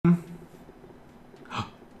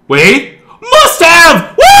Wait. Must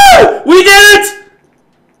have! Woo! We did it!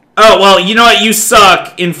 Oh, well, you know what? You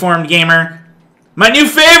suck, informed gamer. My new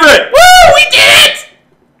favorite! Woo! We did it!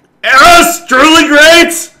 Yes! Truly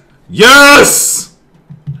great! Yes!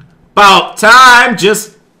 About time.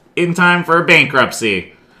 Just in time for a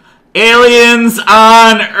bankruptcy. Aliens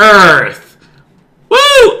on Earth.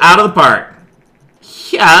 Woo! Out of the park.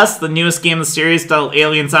 Yes, the newest game in the series, titled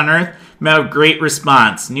Aliens on Earth, met a great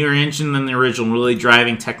response. Newer engine than the original, really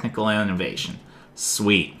driving technical innovation.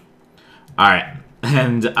 Sweet. Alright.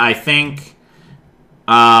 And I think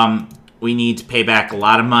we need to pay back a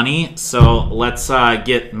lot of money. So let's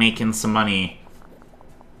get making some money.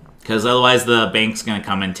 Because otherwise the bank's going to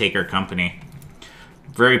come and take our company.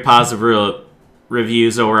 Very positive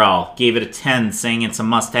reviews overall. Gave it a 10, saying it's a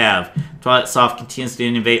must-have. Twilight Soft continues to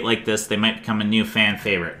innovate like this. They might become a new fan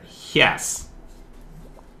favorite. Yes.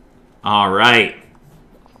 Alright.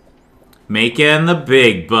 Making the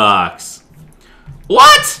big bucks.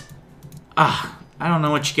 What? I don't know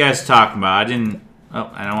what you guys are talking about.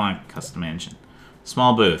 I don't want a custom engine.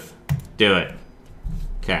 Small booth. Do it.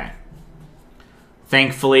 Okay.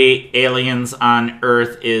 Thankfully, Aliens on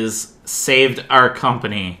Earth is saved our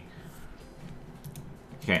company.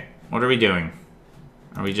 Okay, what are we doing?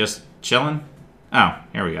 Are we just chilling? Oh,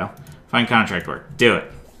 here we go. Find contract work. Do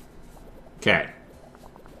it. Okay.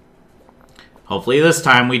 Hopefully this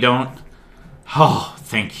time we don't... Oh,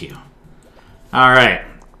 thank you. Alright.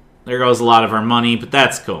 There goes a lot of our money, but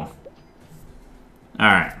that's cool.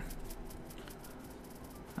 Alright.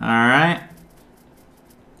 Alright.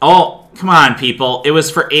 Oh, come on, people. It was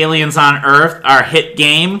for Aliens on Earth, our hit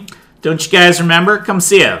game. Don't you guys remember? Come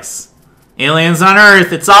see us. Aliens on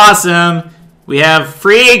Earth, it's awesome. We have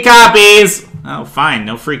free copies. Oh, fine.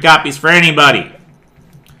 No free copies for anybody.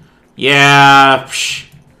 Yeah, psh.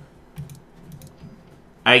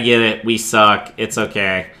 I get it. We suck. It's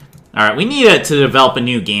okay. Alright, we need to develop a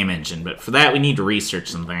new game engine, but for that we need to research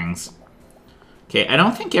some things. Okay, I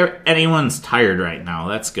don't think anyone's tired right now.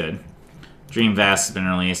 That's good. Dream Vast has been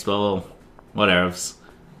released. Well, whatevs.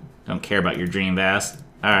 Don't care about your Dream Vast.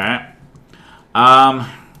 Alright.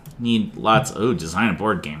 Need lots... Ooh, design a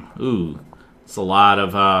board game. Ooh, it's a lot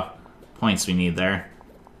of points we need there.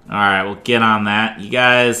 Alright, we'll get on that. You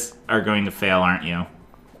guys are going to fail, aren't you?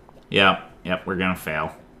 Yep, we're going to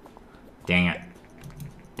fail. Dang it.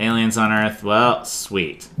 Aliens on Earth, well,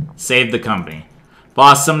 sweet. Save the company.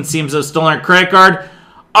 Boss, someone seems to have stolen our credit card.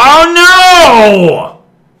 Oh, no!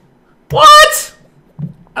 What?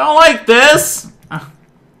 I don't like this.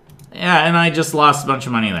 Yeah, and I just lost a bunch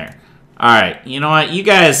of money there. Alright, you know what? You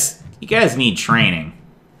guys need training.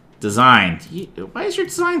 Design. Why is your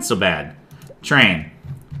design so bad? Train.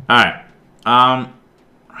 Alright.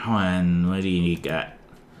 What do you got?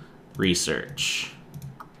 Research.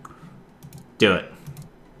 Do it.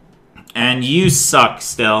 And you suck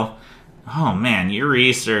still. Oh man, your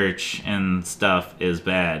research and stuff is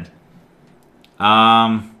bad.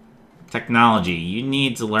 Technology. You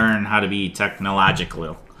need to learn how to be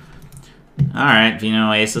technological. Alright, Vino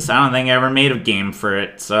Oasis. I don't think I ever made a game for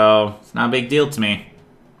it, so it's not a big deal to me.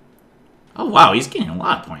 Oh wow, he's getting a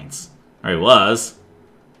lot of points. Or he was.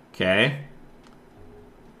 Okay.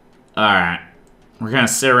 Alright. We're gonna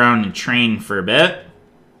sit around and train for a bit.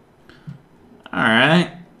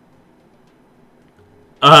 Alright.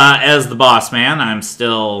 As the boss man, I'm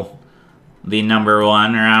still the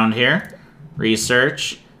 #1 around here.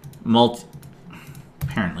 Research.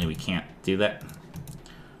 Apparently we can't do that.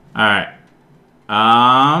 Alright.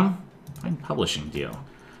 Find publishing deal.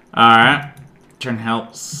 Alright. Turn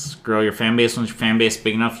helps grow your fan base. Once your fan base is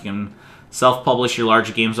big enough, you can self-publish your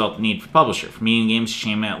larger games without the need for publisher. For medium games,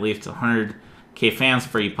 you aim at least 100k fans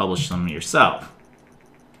before you publish them yourself.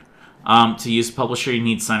 To use a publisher, you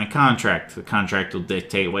need to sign a contract. The contract will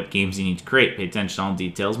dictate what games you need to create. Pay attention to all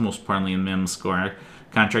details, most importantly, the minimum score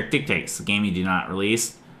contract dictates. The game you do not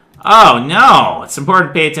release. Oh, no! It's important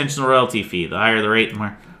to pay attention to the royalty fee. The higher the rate, the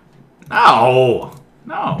more... No!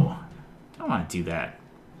 No. I don't want to do that.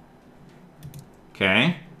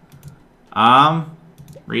 Okay.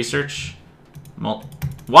 Research.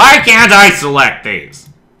 Why can't I select these?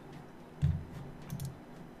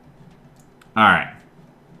 Alright.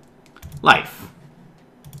 Life.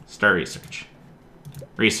 Start research.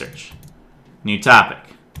 Research. New topic.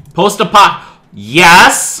 Post-apoc...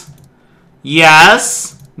 Yes!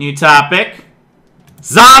 Yes! New topic.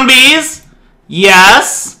 Zombies!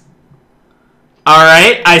 Yes!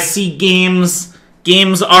 Alright, I see games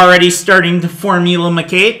already starting to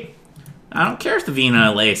formulate. I don't care if the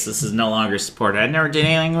Vina Oasis is no longer supported. I never did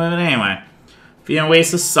anything with it anyway. Vina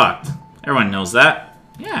Oasis sucked. Everyone knows that.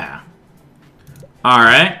 Yeah.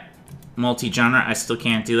 Alright. Multi-genre, I still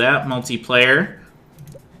can't do that. Multiplayer.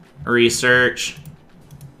 Research.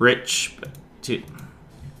 Rich. Okay,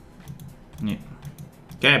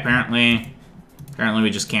 apparently we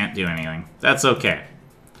just can't do anything. That's okay.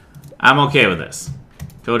 I'm okay with this.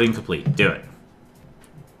 Coding complete. Do it.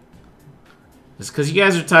 Is it because you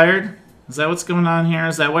guys are tired? Is that what's going on here?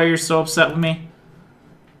 Is that why you're so upset with me?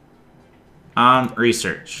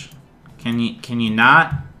 Research. Can you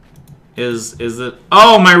not? Is it?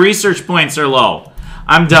 Oh, my research points are low.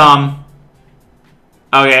 I'm dumb.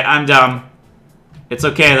 Okay, I'm dumb. It's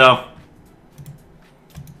okay though.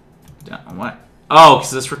 What? Oh,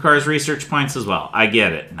 because this requires research points as well. I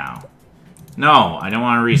get it now. No, I don't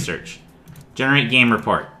want to research. Generate game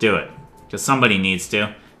report. Do it. Because somebody needs to.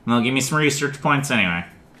 And they'll give me some research points anyway.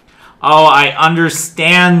 Oh, I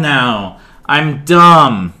understand now. I'm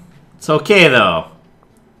dumb. It's okay, though.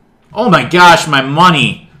 Oh my gosh, my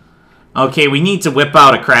money. Okay, we need to whip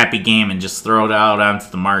out a crappy game and just throw it out onto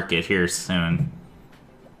the market here soon.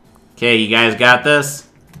 Okay, you guys got this?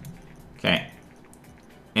 Okay.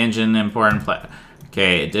 Engine, important play.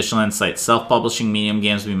 Okay, additional insight. Self-publishing medium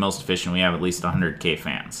games will be most efficient. We have at least 100k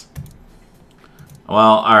fans.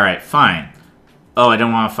 Well, alright, fine. Oh, I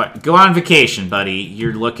don't want to fight. Go on vacation, buddy.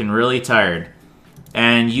 You're looking really tired.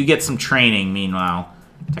 And you get some training, meanwhile.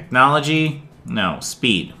 Technology? No.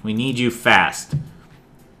 Speed. We need you fast.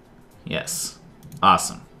 Yes.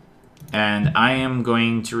 Awesome. And I am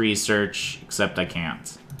going to research, except I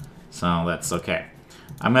can't. So that's okay.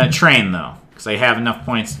 I'm going to train, though, because I have enough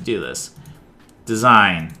points to do this.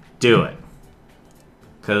 Design. Do it.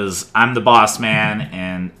 Because I'm the boss man,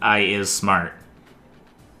 and I is smart.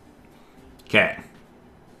 Okay.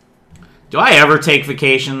 Do I ever take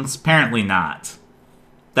vacations? Apparently not.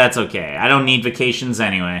 That's okay. I don't need vacations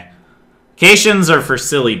anyway. Vacations are for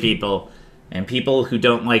silly people and people who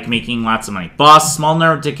don't like making lots of money. Boss, small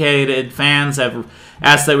number of dedicated fans have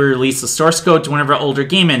asked that we release the source code to one of our older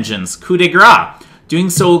game engines. Coup de grace. Doing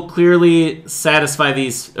so clearly satisfy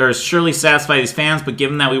these, or surely satisfy these fans, but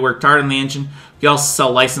given that we worked hard on the engine, we also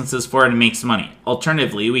sell licenses for it and make some money.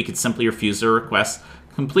 Alternatively, we could simply refuse their request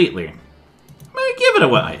completely. I'm gonna give it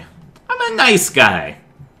away. I'm a nice guy.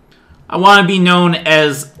 I want to be known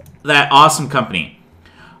as that awesome company.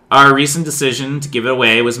 Our recent decision to give it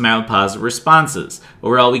away was met with positive responses.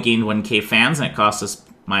 Overall, we gained 1k fans, and it cost us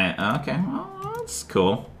my... Okay, well, that's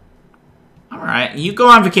cool. Alright, you go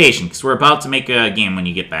on vacation, because we're about to make a game when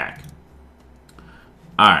you get back.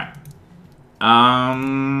 Alright.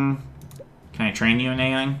 Can I train you in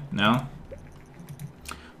anything? No?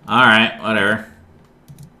 Alright, whatever.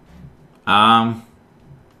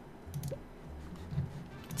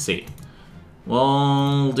 Let's see.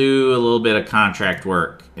 We'll do a little bit of contract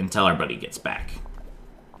work until our buddy gets back.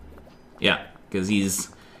 Yeah, because he's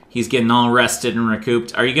getting all rested and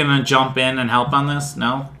recouped. Are you gonna jump in and help on this?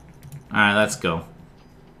 No? Alright, let's go.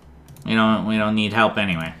 We don't need help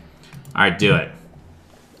anyway. Alright, do it.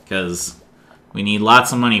 Because we need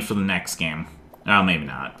lots of money for the next game. Oh, maybe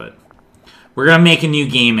not, but we're gonna make a new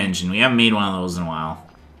game engine. We haven't made one of those in a while.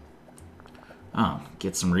 Oh,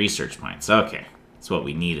 get some research points. Okay. That's what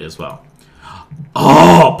we need as well.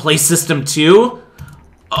 Oh, play system 2?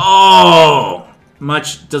 Oh!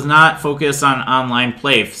 Much does not focus on online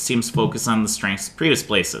play. Seems to focus on the strengths of the previous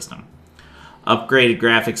play system. Upgraded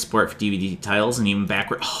graphics support for DVD titles and even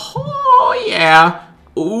backward. Oh, yeah.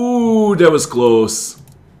 Ooh, that was close.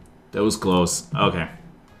 That was close. Okay.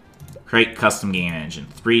 Create custom game engine.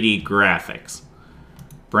 3D graphics.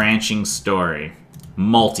 Branching story.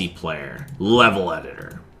 Multiplayer. Level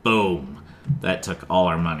editor. Boom. That took all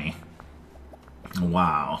our money.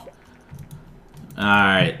 Wow.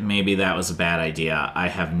 Alright, maybe that was a bad idea. I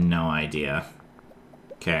have no idea.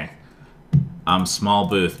 Okay. Small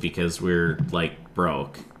booth because we're, like,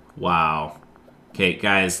 broke. Wow. Okay,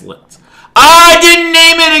 guys, let's... Oh, I didn't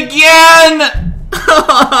name it again!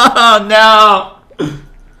 Oh,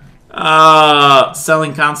 no!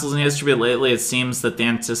 Selling consoles in history, but lately it seems that the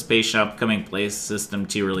anticipation of upcoming Play System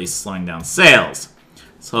 2 release is slowing down sales.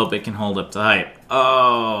 Let's hope it can hold up to hype.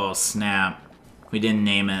 Oh, snap. We didn't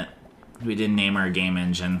name it. We didn't name our game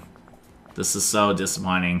engine. This is so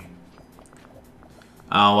disappointing.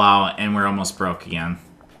 Oh, wow, and we're almost broke again.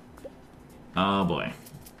 Oh, boy.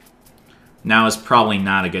 Now is probably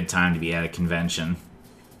not a good time to be at a convention.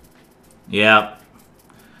 Yep.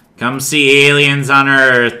 Come see aliens on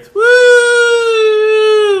Earth.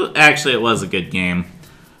 Woo! Actually, it was a good game.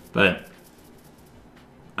 But,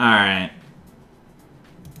 alright.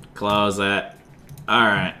 Close that.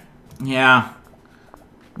 Alright. Yeah.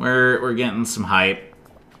 We're getting some hype.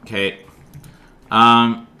 Okay.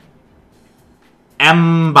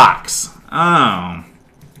 M-Box. Oh.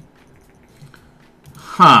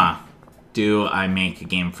 Huh. Do I make a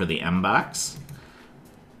game for the M-Box?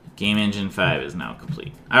 Game Engine 5 is now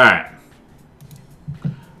complete. Alright.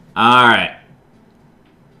 Alright.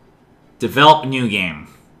 Develop a new game.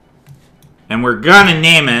 And we're gonna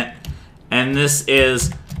name it. And this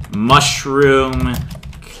is Mushroom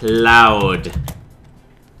Cloud.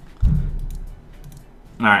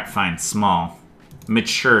 Alright, fine. Small.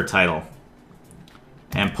 Mature title.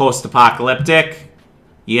 And post-apocalyptic.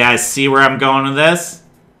 You guys see where I'm going with this?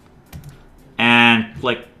 And,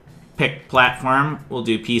 like, pick platform. We'll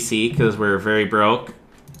do PC, because we're very broke.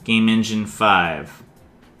 Game Engine 5.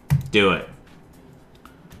 Do it.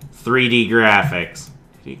 3D graphics.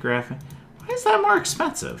 3D graphic? Why is that more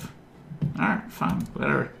expensive? Alright, fine.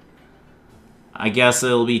 Whatever. I guess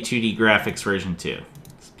it'll be 2D graphics version 2.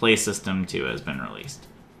 Play System 2 has been released.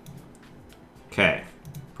 Okay.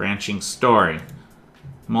 Branching story.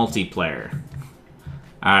 Multiplayer.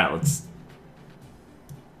 Alright, let's...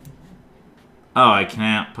 Oh, I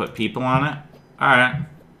can't put people on it? Alright.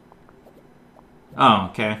 Oh,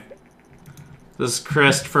 okay. This is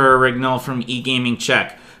Christopher Rignall from eGaming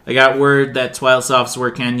Check. I got word that Failsoft's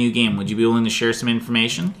working on a new game. Would you be willing to share some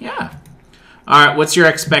information? Yeah. Alright, what's your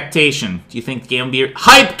expectation? Do you think the game will be...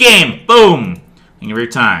 Hype game! Boom! Thank you for your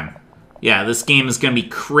time. Yeah, this game is going to be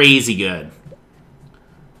crazy good.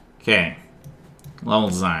 Okay. Level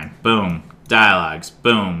design. Boom. Dialogues.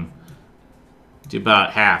 Boom. Do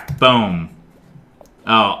about half. Boom.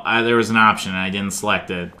 Oh, there was an option and I didn't select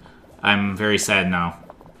it. I'm very sad now.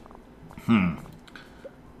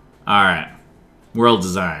 Alright. World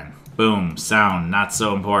design. Boom. Sound. Not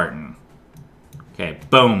so important. Okay.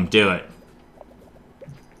 Boom. Do it.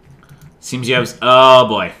 Seems you have... Oh,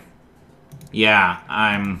 boy. Yeah,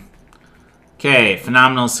 I'm... Okay.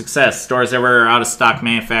 Phenomenal success. Stores everywhere are out of stock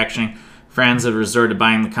manufacturing. Fans have resorted to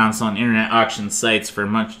buying the console on internet auction sites for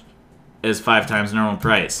much as 5 times normal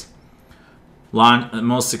price.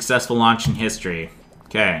 Most successful launch in history.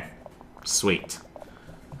 Okay. Sweet.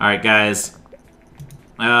 Alright, guys.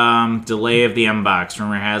 Delay of the M-Box.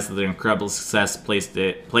 Rumor has that the incredible success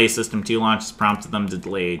Play System 2 launch has prompted them to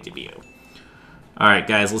delay debut. Alright,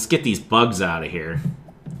 guys. Let's get these bugs out of here.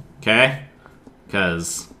 Okay?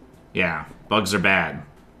 Because, yeah. Bugs are bad.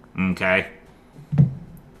 Okay?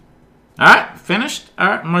 Alright, finished.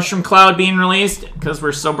 Alright, Mushroom Cloud being released because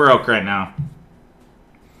we're so broke right now.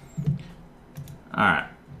 Alright.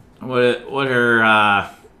 What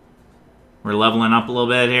are, we're leveling up a little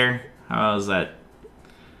bit here. How's that?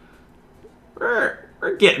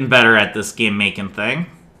 We're getting better at this game making thing.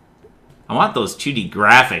 I want those 2D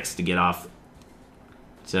graphics to get off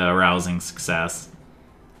to arousing success.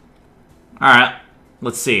 Alright,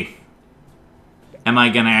 let's see. Am I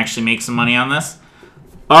gonna actually make some money on this?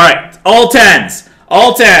 Alright, all 10s!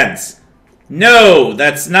 All 10s! No,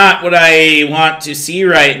 that's not what I want to see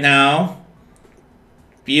right now.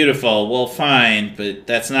 Beautiful, well fine, but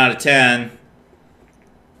that's not a 10.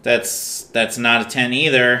 That's not a 10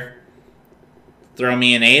 either. Throw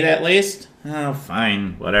me an 8 at least? Oh,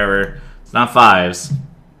 fine, whatever. It's not 5s.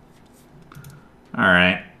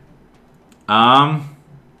 Alright.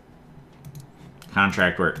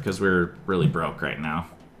 Contract work, because we're really broke right now.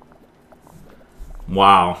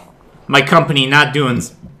 Wow. My company not doing...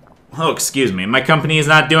 Oh, excuse me. My company is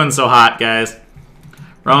not doing so hot, guys.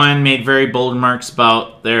 Rowan made very bold remarks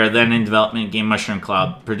about their then-in-development game Mushroom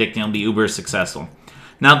Cloud, predicting it'll be uber successful.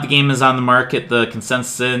 Now that the game is on the market, the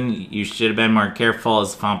consensus in, you should have been more careful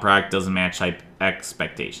as the final product doesn't match hype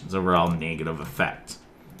expectations. Overall negative effect.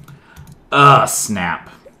 Ugh,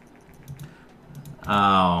 snap.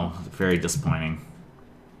 Oh, very disappointing.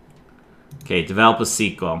 Okay, develop a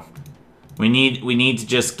sequel. We need to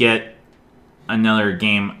just get another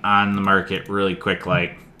game on the market really quick,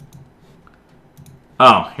 like.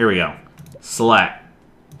 Oh, here we go. Select.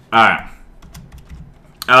 Alright.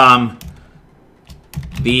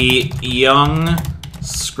 The Young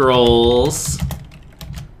Scrolls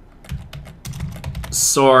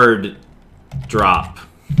Sword Drop.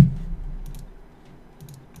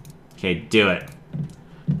 Okay, do it.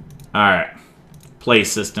 Alright. Play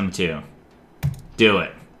System 2. Do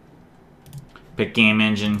it. Pick Game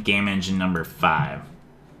Engine number 5.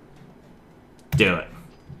 Do it.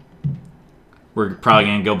 We're probably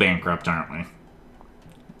gonna go bankrupt, aren't we?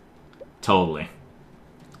 Totally.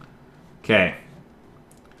 Okay.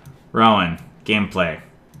 Rowan, gameplay.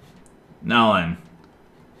 Nolan,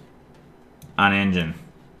 on engine.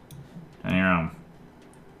 On your own.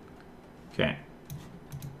 Okay.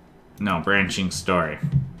 No, branching story.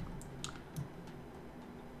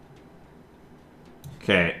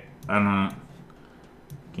 Okay, I don't know.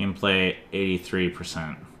 Gameplay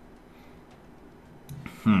 83%.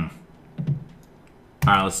 Alright,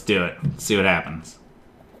 Alright, let's do it. Let's see what happens.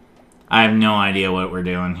 I have no idea what we're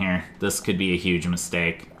doing here. This could be a huge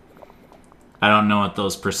mistake. I don't know what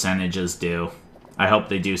those percentages do. I hope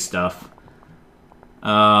they do stuff.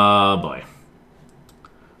 Oh, boy.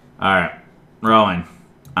 Alright. Rowan.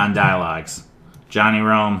 On dialogues. Johnny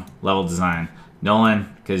Rome. Level design.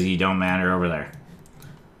 Nolan, because you don't matter over there.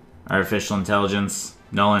 Artificial intelligence.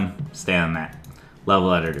 Nolan, stay on that.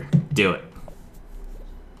 Level editor. Do it.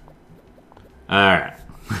 Alright.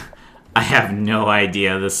 I have no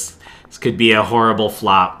idea. This could be a horrible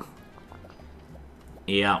flop.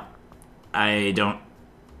 Yeah. I don't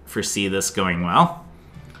foresee this going well.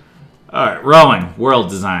 Alright, Rowan, world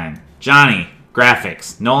design. Johnny,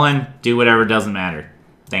 graphics. Nolan, do whatever, doesn't matter.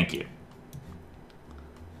 Thank you.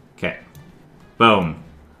 Okay. Boom.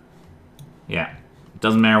 Yeah.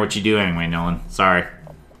 Doesn't matter what you do anyway, Nolan. Sorry.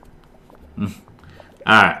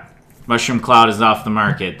 Alright. Mushroom Cloud is off the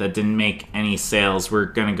market. That didn't make any sales. We're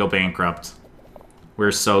gonna go bankrupt.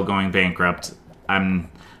 We're so going bankrupt. I'm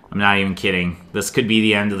not even kidding. This could be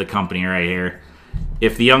the end of the company right here.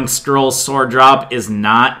 If the Young Scrolls Sword Drop is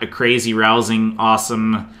not a crazy, rousing,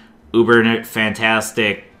 awesome, uber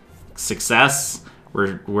fantastic success,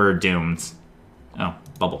 we're doomed. Oh,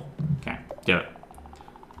 bubble. Okay, do it.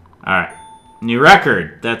 Alright. New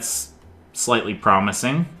record. That's slightly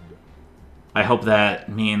promising. I hope that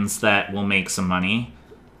means that we'll make some money.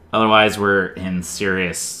 Otherwise, we're in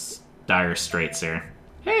serious, dire straits here.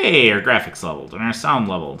 Hey, our graphics leveled, and our sound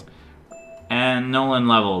leveled. And Nolan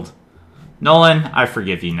leveled. Nolan, I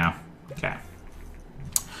forgive you now. Okay.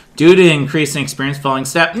 Due to increasing experience following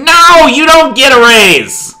step... No! You don't get a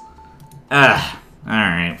raise! Ugh.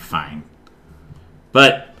 Alright, fine.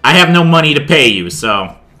 But I have no money to pay you,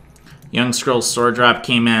 so... Young Scrolls Sword Drop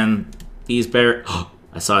came in. These better...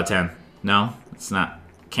 I saw a 10. No, it's not.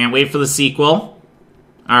 Can't wait for the sequel.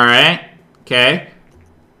 Alright. Okay.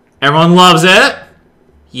 Everyone loves it.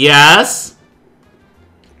 Yes.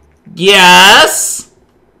 Yes.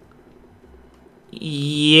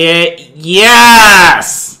 Yeah.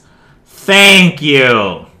 Yes. Thank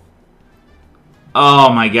you.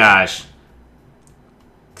 Oh my gosh.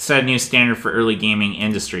 Set a new standard for early gaming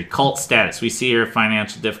industry. Cult status. We see your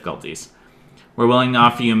financial difficulties. We're willing to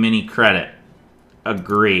offer you a mini credit.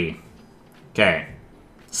 Agree. Okay.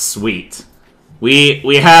 Sweet.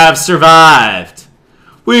 We have survived.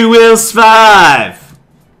 We will survive.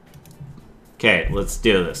 Okay, let's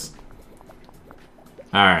do this.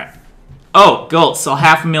 Alright. Oh, go. Sell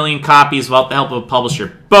 500,000 copies without the help of a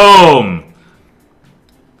publisher. Boom!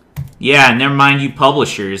 Yeah, never mind you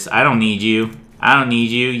publishers. I don't need you. I don't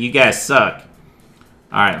need you. You guys suck.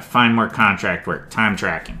 Alright, find more contract work. Time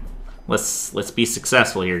tracking. Let's be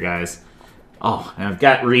successful here, guys. Oh, and I've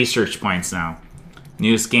got research points now.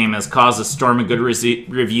 Newest game has caused a storm of good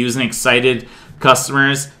reviews and excited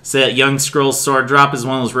customers. Say that Young Scrolls Sword Drop is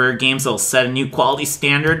one of those rare games that will set a new quality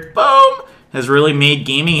standard. Boom! Has really made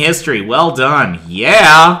gaming history. Well done.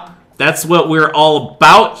 Yeah! That's what we're all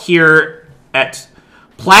about here at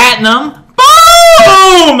Platinum.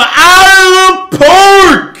 Boom! Out of the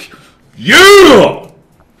park! Yeah!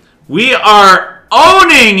 We are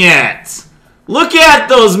owning it! Look at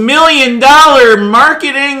those $1 million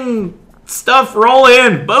marketing stuff roll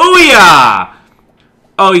in. Booyah!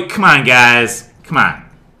 Oh, come on, guys. Come on.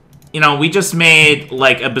 You know, we just made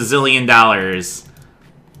like $1 bazillion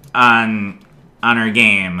on our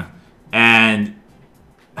game. And,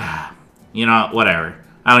 you know, whatever.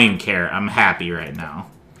 I don't even care. I'm happy right now.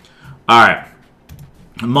 Alright.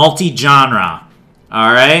 Multi-genre.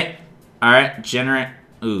 Alright. Alright. Generate.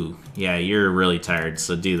 Ooh. Yeah, you're really tired,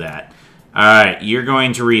 so do that. Alright. You're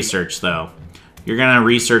going to research, though. You're going to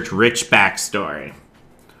research rich backstory.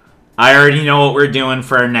 I already know what we're doing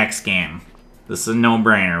for our next game. This is a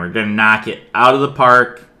no-brainer. We're going to knock it out of the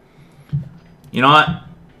park. You know what?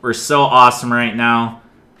 We're so awesome right now.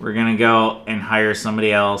 We're going to go and hire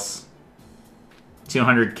somebody else.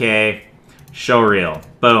 200K. Show reel.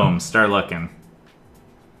 Boom. Start looking.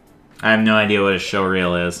 I have no idea what a show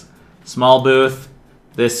reel is. Small booth.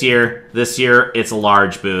 This year, it's a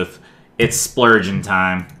large booth. It's splurging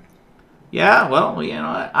time. Yeah, well, you know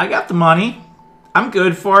what? I got the money. I'm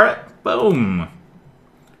good for it. Boom.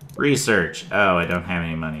 Research. Oh, I don't have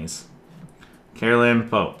any monies. Carolyn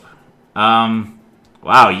Pope.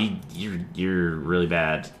 Wow, you're really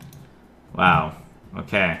bad. Wow.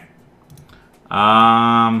 Okay.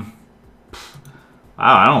 Wow,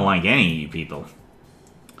 I don't like any of you people.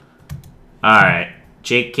 Alright.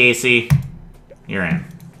 Jake Casey, you're in.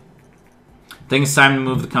 I think it's time to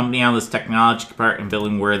move the company out of this technology part and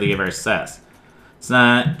building worthy of our success. It's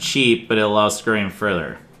not cheap, but it allows us to grow even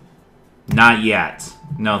further. Not yet.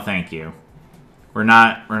 No, thank you. We're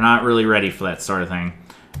not really ready for that sort of thing.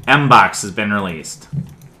 M-Box has been released.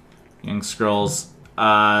 Young Scrolls.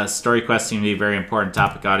 Story quests seem to be a very important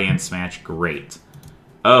topic. Audience match. Great.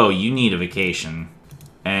 Oh, you need a vacation.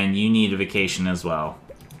 And you need a vacation as well.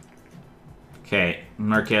 Okay.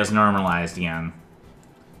 Merc has normalized again.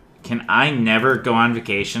 Can I never go on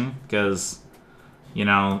vacation? Because, you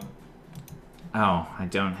know... Oh, I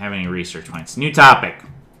don't have any research points. New topic.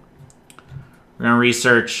 We're going to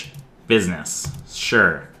research business.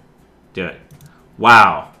 Sure. Do it.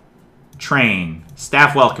 Wow. Train.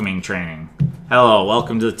 Staff welcoming training. Hello,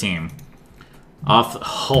 welcome to the team.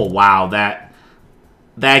 Oh, wow. That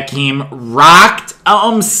game rocked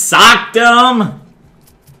socked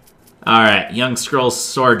Alright, Young Scrolls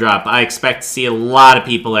Sword Drop. I expect to see a lot of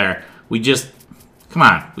people there. Come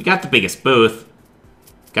on. We got the biggest booth.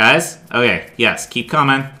 Guys? Okay, yes. Keep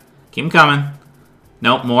coming. Keep 'em coming.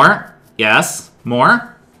 Nope, more. Yes.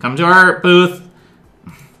 More. Come to our booth.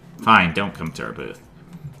 Fine, don't come to our booth.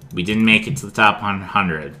 We didn't make it to the top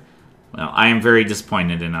 100. Well, I am very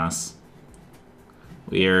disappointed in us.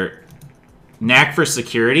 We're... Knack for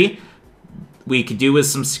security? We could do with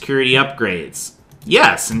some security upgrades.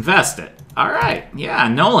 Yes, invest it. Alright, yeah,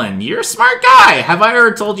 Nolan, you're a smart guy. Have I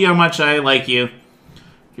ever told you how much I like you?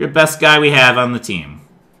 You're the best guy we have on the team.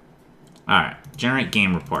 Alright, generate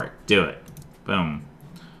game report. Do it. Boom.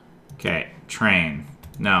 Okay, train.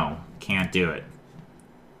 No, can't do it.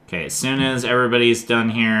 Okay, as soon as everybody's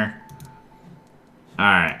done here...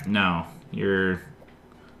 Alright, no. You're...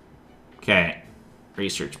 Okay.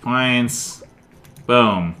 Research points.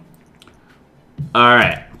 Boom.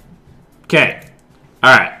 Alright. Okay.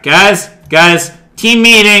 Alright, guys, team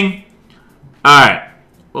meeting. Alright.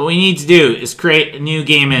 What we need to do is create a new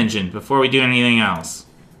game engine before we do anything else.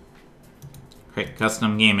 Create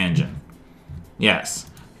custom game engine. Yes.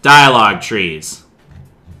 Dialogue trees.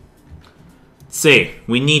 Let's see.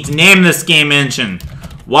 We need to name this game engine.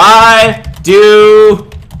 Why do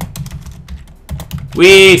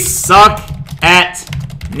we suck at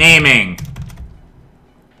naming?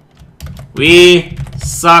 We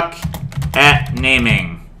suck at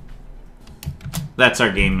naming. That's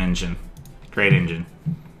our game engine. Great engine.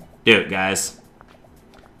 Do it, guys.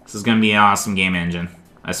 This is gonna be an awesome game engine.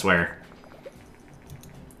 I swear.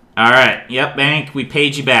 Alright. Yep, Bank. We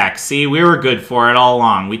paid you back. See, we were good for it all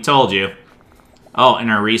along. We told you. Oh,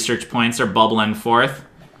 and our research points are bubbling forth.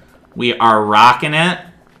 We are rocking it.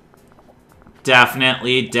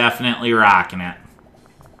 Definitely rocking it.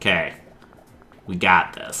 Okay. We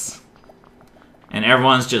got this. And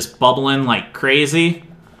everyone's just bubbling like crazy.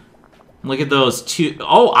 Look at those two.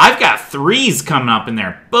 Oh, I've got 3s coming up in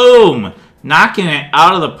there. Boom! Knocking it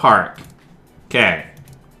out of the park. Okay.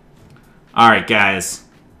 Alright, guys.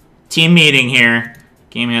 Team meeting here.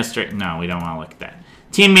 Game history. No, we don't want to look at that.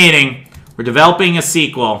 Team meeting. We're developing a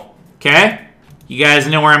sequel. Okay? You guys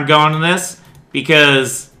know where I'm going with this?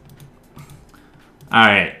 Because...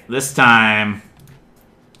 Alright, this time...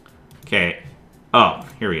 Okay. Oh,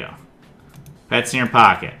 here we go. Pets in your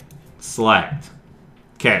pocket. Select.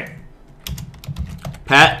 Okay.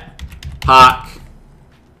 Pet. Pock.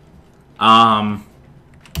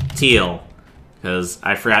 Teal. Because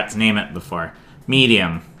I forgot to name it before.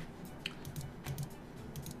 Medium.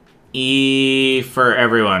 E for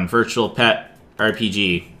everyone. Virtual pet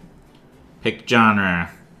RPG. Pick genre.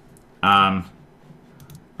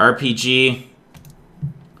 RPG.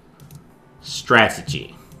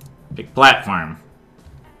 Strategy. Pick platform.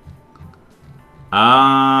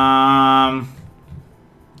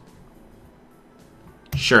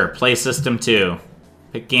 Sure. Play system 2.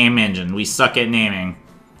 Pick game engine. We suck at naming.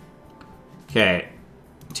 Okay.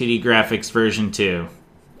 2D graphics version 2.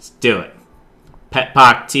 Let's do it. Pet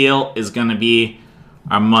Pock Teal is gonna be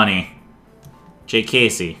our money. Jay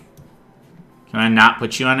Casey. Can I not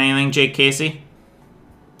put you on anything, Jay Casey?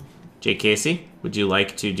 Jay Casey, would you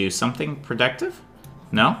like to do something productive?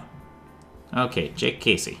 No? Okay, Jake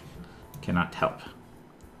Casey. Cannot help.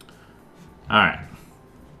 Alright.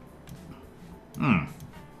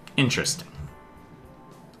 Interesting.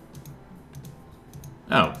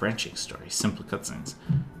 Oh, branching story. Simple cutscenes.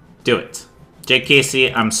 Do it. Jake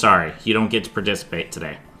Casey, I'm sorry. You don't get to participate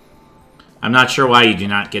today. I'm not sure why you do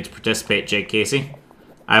not get to participate, Jake Casey.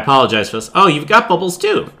 I apologize for this. Oh, you've got bubbles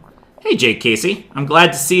too. Hey, Jake Casey. I'm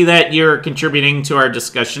glad to see that you're contributing to our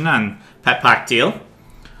discussion on Pet Pock Teal.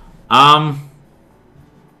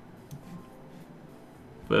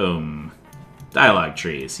 Boom. Dialogue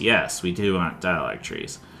trees. Yes, we do want dialogue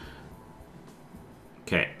trees.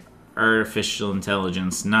 Okay. Artificial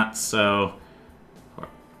intelligence. Not so...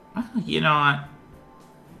 You know what?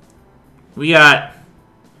 We got...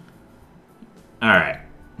 Alright.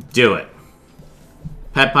 Do it.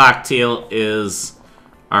 Pet Cocktail is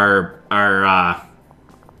our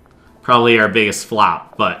probably our biggest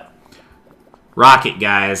flop, but Rocket,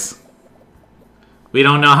 guys. We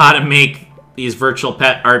don't know how to make these virtual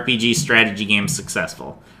pet RPG strategy games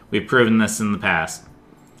successful. We've proven this in the past.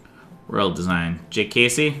 World design. Jake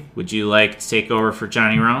Casey, would you like to take over for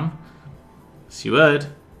Johnny Rome? Yes, you would.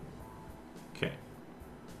 Okay.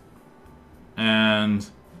 And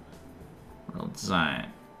world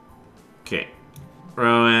design. Okay.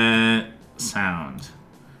 Rowan sound.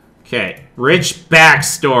 Okay. Rich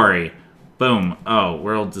backstory. Boom. Oh,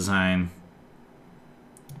 world design.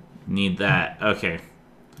 Need that. Okay.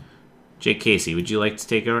 Jake Casey, would you like to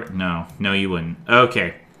take over? No. No, you wouldn't.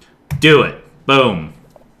 Okay. Do it. Boom.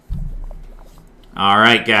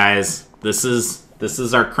 Alright, guys. This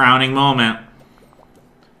is our crowning moment.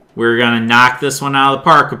 We're gonna knock this one out of the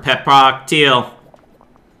park with Pet Cocktail.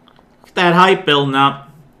 Look at that hype building up.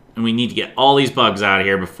 And we need to get all these bugs out of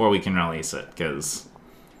here before we can release it, because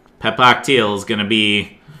Pet Cocktail is gonna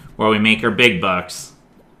be where we make our big bucks.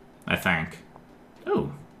 I think.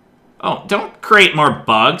 Ooh. Oh, don't create more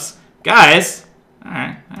bugs. Guys!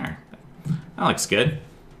 Alright, alright. That looks good.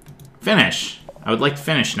 Finish. I would like to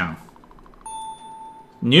finish now.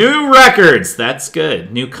 New records! That's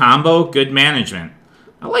good. New combo, good management.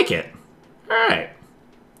 I like it. Alright.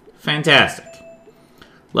 Fantastic.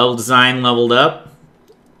 Level design leveled up.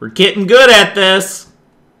 We're getting good at this.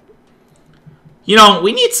 You know,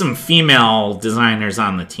 we need some female designers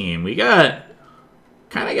on the team. We got...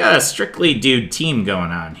 kind of got a strictly dude team going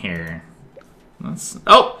on here.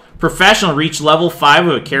 Oh! Professional, reach level 5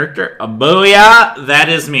 of a character. Booyah! That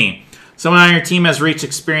is me. Someone on your team has reached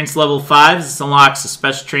experience level 5. This unlocks a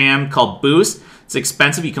special training called Boost. It's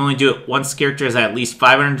expensive. You can only do it once the character has at least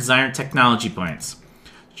 500 designer technology points.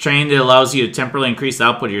 Training that allows you to temporarily increase the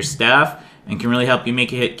output of your staff and can really help you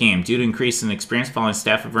make a hit game. Due to increase in experience, following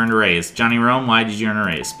staff have earned a raise. Johnny Rome, why did you earn a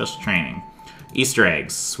raise? Special training. Easter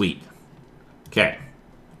eggs. Sweet. Okay.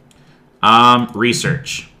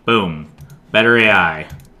 Research. Boom. Better AI.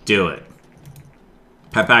 Do it.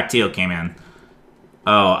 Pet Cocktail came in.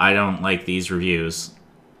 Oh, I don't like these reviews.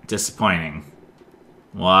 Disappointing.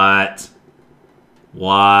 What?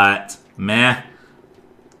 What? Meh.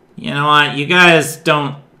 You know what? You guys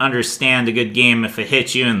don't understand a good game if it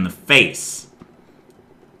hits you in the face.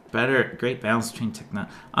 Better, great balance between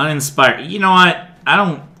technology. Uninspired. You know what? I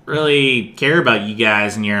don't really care about you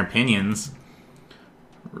guys and your opinions.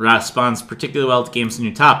 Responds particularly well to games and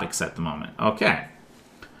new topics at the moment. Okay.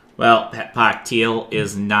 Well, Pet Cocktail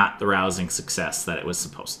is not the rousing success that it was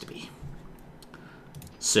supposed to be.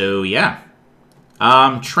 So, yeah.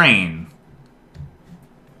 Train.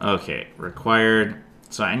 Okay, required.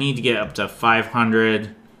 So I need to get up to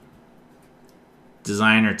 500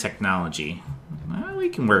 designer technology. Well, we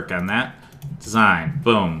can work on that. Design.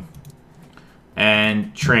 Boom.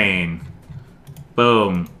 And train.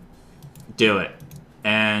 Boom. Do it.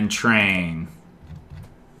 And train.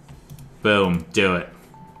 Boom. Do it.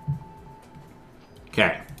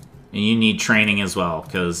 Okay. And you need training as well,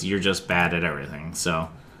 because you're just bad at everything. So,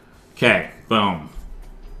 okay. Boom.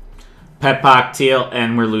 Pet Cocktail,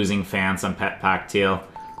 and we're losing fans on Pet Cocktail.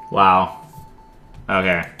 Wow.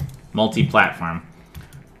 Okay. Multi-platform.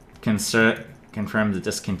 Confirm the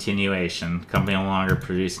discontinuation. Company no longer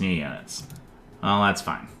produce new units. Well, that's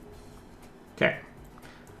fine. Okay.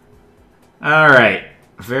 Alright.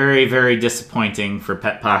 Very, very disappointing for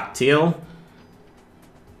Pet Cocktail.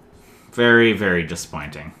 Very, very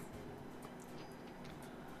disappointing.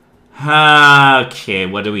 Okay,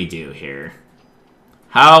 what do we do here?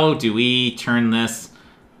 How do we turn this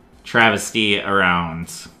travesty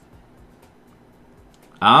around?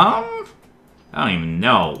 I don't even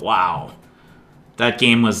know. Wow. That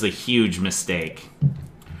game was a huge mistake.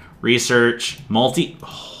 Research, oh,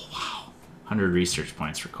 wow. 100 research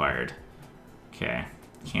points required. Okay,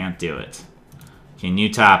 can't do it. Okay,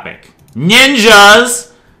 new topic.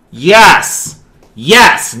 Ninjas! Yes!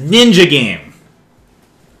 Yes! Ninja game!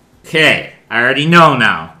 Okay, I already know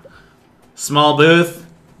now. Small booth.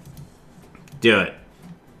 Do it.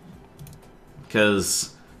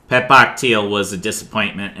 Because Pet Cocktail was a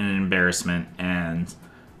disappointment and an embarrassment, and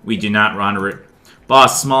we do not run a...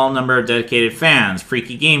 Boss, small number of dedicated fans.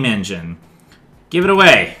 Freaky game engine. Give it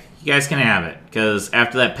away. You guys can have it. Because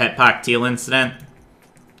after that Pet Cocktail incident...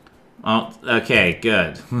 Oh, okay,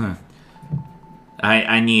 good.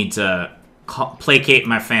 I need to placate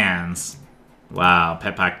my fans. Wow,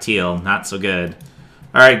 Pet Cocktail, not so good.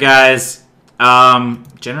 Alright, guys.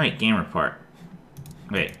 Generate game report.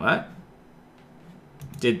 Wait, what?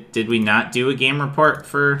 Did we not do a game report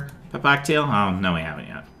for Pet Cocktail? Oh, no, we haven't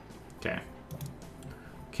yet. Okay.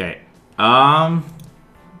 Okay.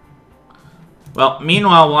 Well,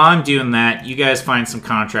 meanwhile, while I'm doing that, you guys find some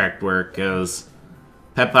contract work, because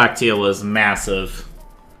Pet Boctail was massive,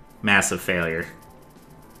 massive failure.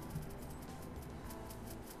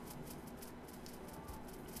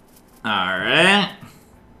 Alright.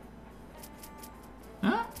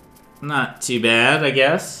 Not too bad, I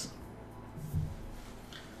guess.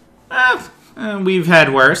 We've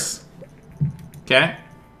had worse. Okay.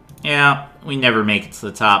 Yeah, we never make it to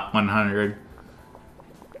the top 100.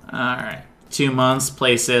 Alright. 2 months,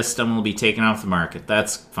 Play System will be taken off the market.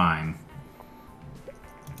 That's fine.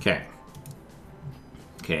 Okay.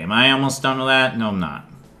 Okay, am I almost done with that? No, I'm not.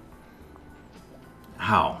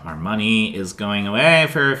 How? Our money is going away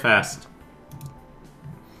very fast.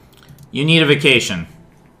 You need a vacation.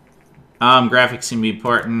 Graphics can be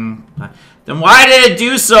important. Then why did it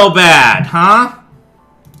do so bad, huh?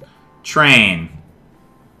 Train.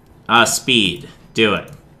 Speed. Do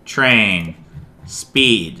it. Train.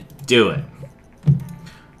 Speed. Do it.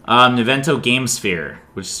 Nivento GameSphere,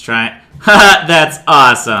 which is trying... Haha, that's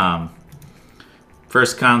awesome!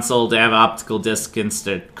 First console to have optical disc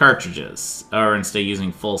instead of cartridges. Or instead of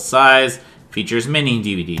using full size, features mini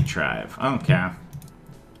DVD drive. Okay.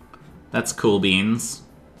 That's cool beans.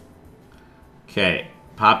 Okay.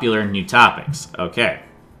 Popular new topics. Okay.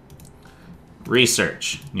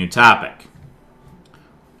 Research. New topic.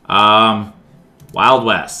 Wild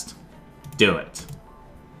West. Do it.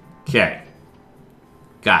 Okay.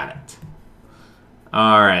 Got it.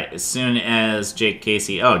 Alright, as soon as Jake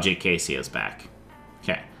Casey... Oh, Jake Casey is back.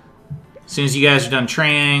 Okay. As soon as you guys are done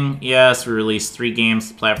training, yes, we released 3 games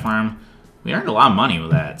to the platform. We earned a lot of money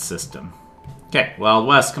with that system. Okay, Wild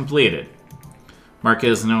West completed. Market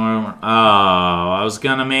is no... Oh, I was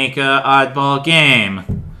gonna make a oddball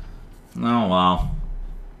game. Oh, well.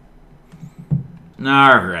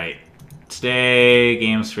 Alright. Today,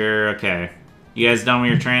 GameSphere, okay. You guys done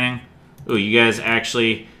with your training? Ooh, you guys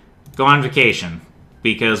actually go on vacation.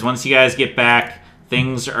 Because once you guys get back,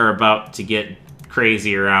 things are about to get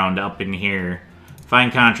crazy around up in here.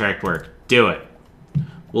 Find contract work. Do it.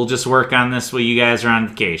 We'll just work on this while you guys are on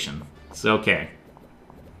vacation. It's okay.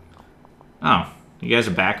 Oh, you guys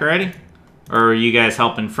are back already? Or are you guys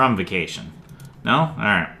helping from vacation? No?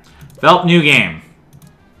 Alright. Develop new game.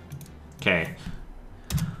 Okay.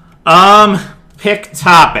 Pick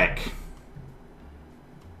topic.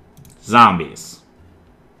 Zombies.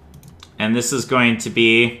 And this is going to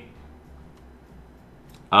be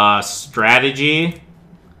strategy.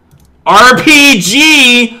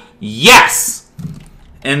 RPG! Yes!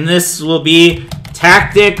 And this will be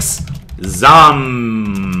tactics zombie.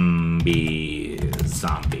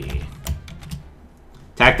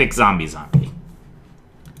 Tactics zombie.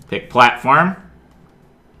 Pick platform.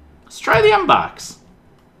 Let's try the unbox.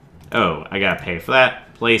 Oh, I gotta pay for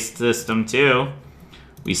that. Play system too.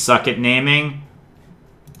 We suck at naming.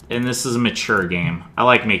 And this is a mature game. I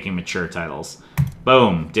like making mature titles.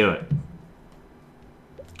 Boom, do it.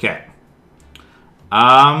 Okay.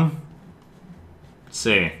 Let's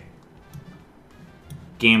see.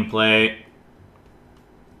 Gameplay.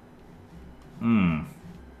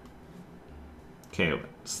 Okay,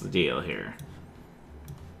 what's the deal here?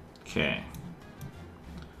 Okay.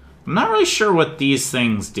 I'm not really sure what these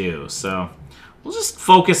things do, so we'll just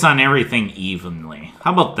focus on everything evenly.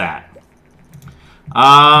 How about that?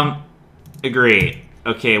 Agree.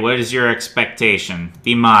 Okay, what is your expectation?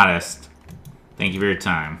 Be modest. Thank you for your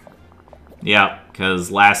time. Yep, because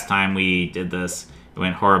last time we did this, it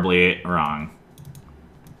went horribly wrong.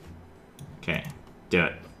 Okay, do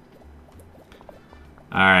it.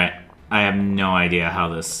 Alright, I have no idea how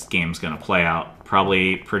this game's gonna play out.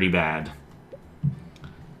 Probably pretty bad.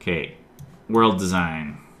 Okay, world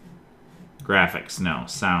design. Graphics, no.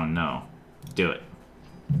 Sound, no. Do it.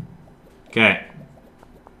 Okay.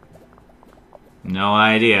 No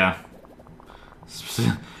idea. This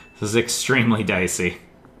is extremely dicey.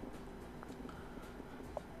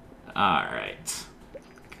 Alright.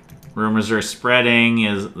 Rumors are spreading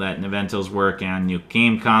is that Nivento's working on a new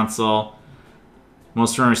game console.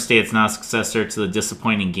 Most rumors state it's not a successor to the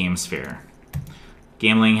disappointing GameSphere.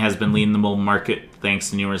 Gambling has been leading the mobile market thanks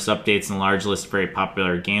to numerous updates and a large list of very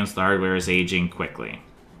popular games. The hardware is aging quickly.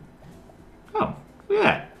 Oh, look at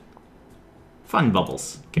that. Fun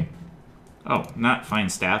bubbles. Okay. Oh, not fine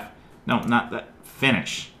staff. No, not that.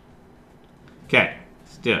 Finish. Okay,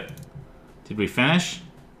 let's do it. Did we finish?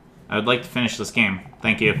 I would like to finish this game.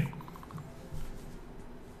 Thank you.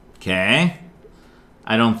 Okay.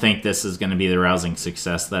 I don't think this is going to be the rousing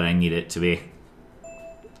success that I need it to be.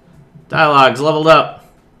 Dialogue's leveled up.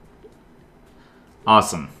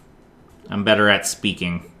 Awesome. I'm better at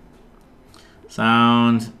speaking.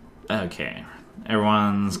 Sound. Okay.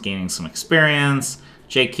 Everyone's gaining some experience.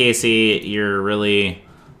 Jake Casey, you're really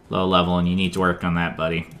low level and you need to work on that,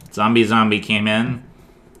 buddy. Zombie came in.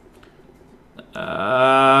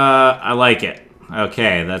 I like it.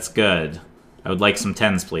 Okay, that's good. I would like some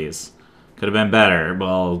 10s, please. Could have been better.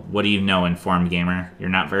 Well, what do you know, informed gamer? You're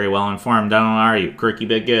not very well informed, are you? Quirky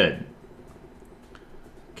bit good.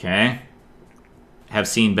 Okay. Have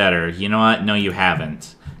seen better. You know what? No, you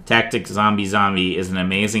haven't. Tactic Zombie is an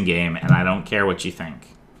amazing game, and I don't care what you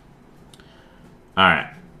think.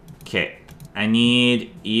 Alright. Okay. I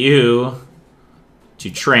need you to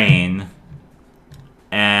train,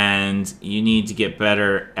 and you need to get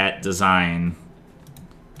better at design.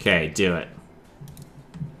 Okay, do it.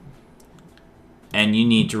 And you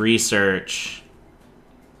need to research,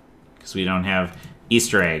 because we don't have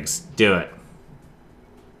Easter eggs. Do it.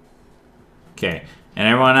 Okay. And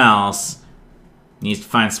everyone else needs to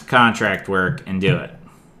find some contract work and do it.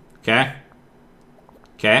 Okay?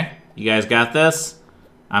 Okay? You guys got this?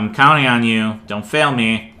 I'm counting on you. Don't fail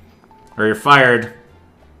me, or you're fired.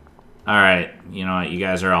 Alright, you know what? You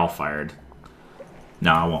guys are all fired.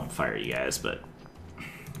 No, I won't fire you guys, but...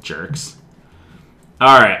 jerks.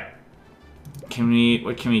 Alright. What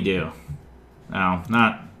can we do? No,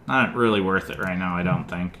 not really worth it right now, I don't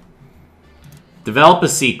think. Develop a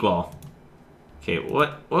sequel. Okay,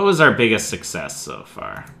 what was our biggest success so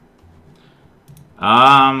far?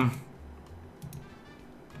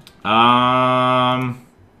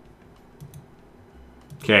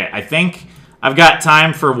 Okay, I think I've got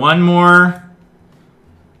time for one more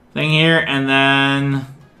thing here, and then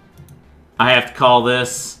I have to call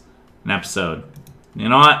this an episode. You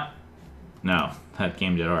know what? No, that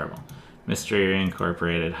game did horrible. Mystery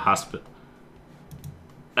Incorporated Hospital.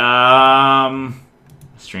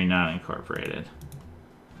 Mystery not incorporated.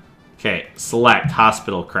 Okay, select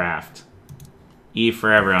Hospital Craft. E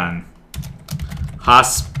for everyone.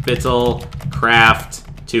 Hospital Craft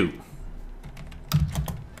 2.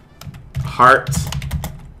 Heart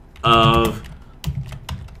of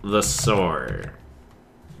the Sword.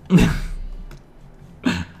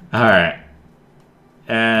 Alright.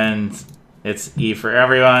 And it's E for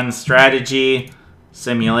everyone. Strategy.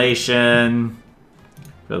 Simulation.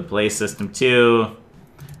 For the play system 2.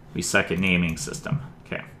 We suck at naming system.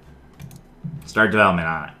 Okay. Start development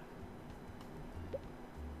on it.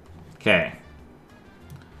 Okay.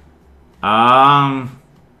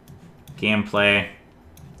 Gameplay.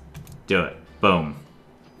 Do it. Boom.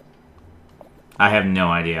 I have no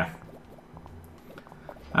idea.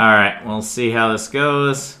 Alright, we'll see how this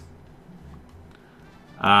goes.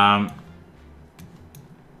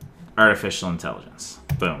 Artificial intelligence.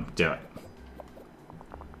 Boom. Do it.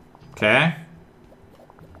 Okay.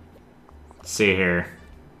 Let's see here.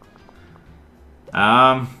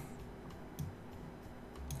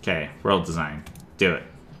 Okay, world design. Do it.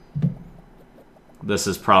 This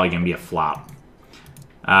is probably gonna be a flop.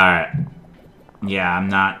 Alright. Yeah, I'm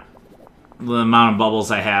not... the amount of bubbles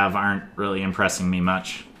I have aren't really impressing me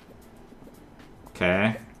much.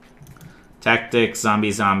 Okay. Tactics Zombie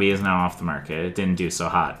is now off the market. It didn't do so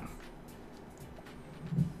hot.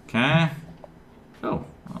 Okay. Oh.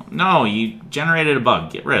 No, you generated a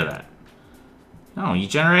bug. Get rid of that. No, you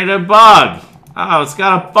generated a bug! Oh, it's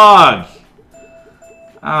got a bug!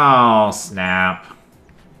 Oh, snap.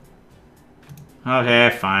 Okay,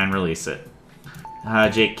 fine, release it.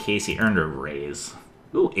 Jake Casey earned a raise.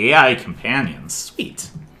 Ooh, AI companions.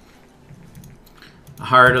 Sweet.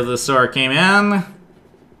 Heart of the Sword came in.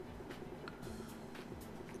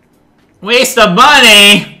 Waste of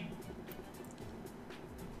money!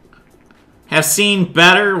 Have seen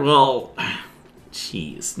better? Well,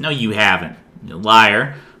 jeez. No, you haven't. You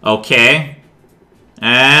liar. Okay.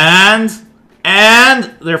 And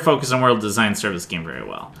they're focused on world design, serve this game very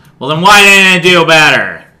well. Well, then why didn't it do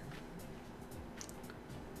better?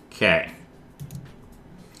 Okay.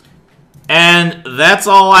 And that's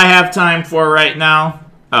all I have time for right now.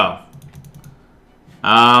 Oh.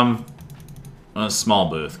 A small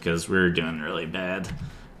booth, because we're doing really bad.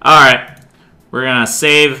 Alright. We're gonna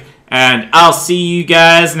save, and I'll see you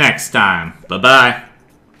guys next time. Bye-bye.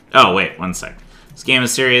 Oh, wait, one sec. This game of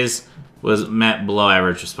series was met below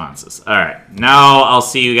average responses. Alright. Now I'll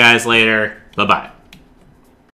see you guys later. Bye-bye.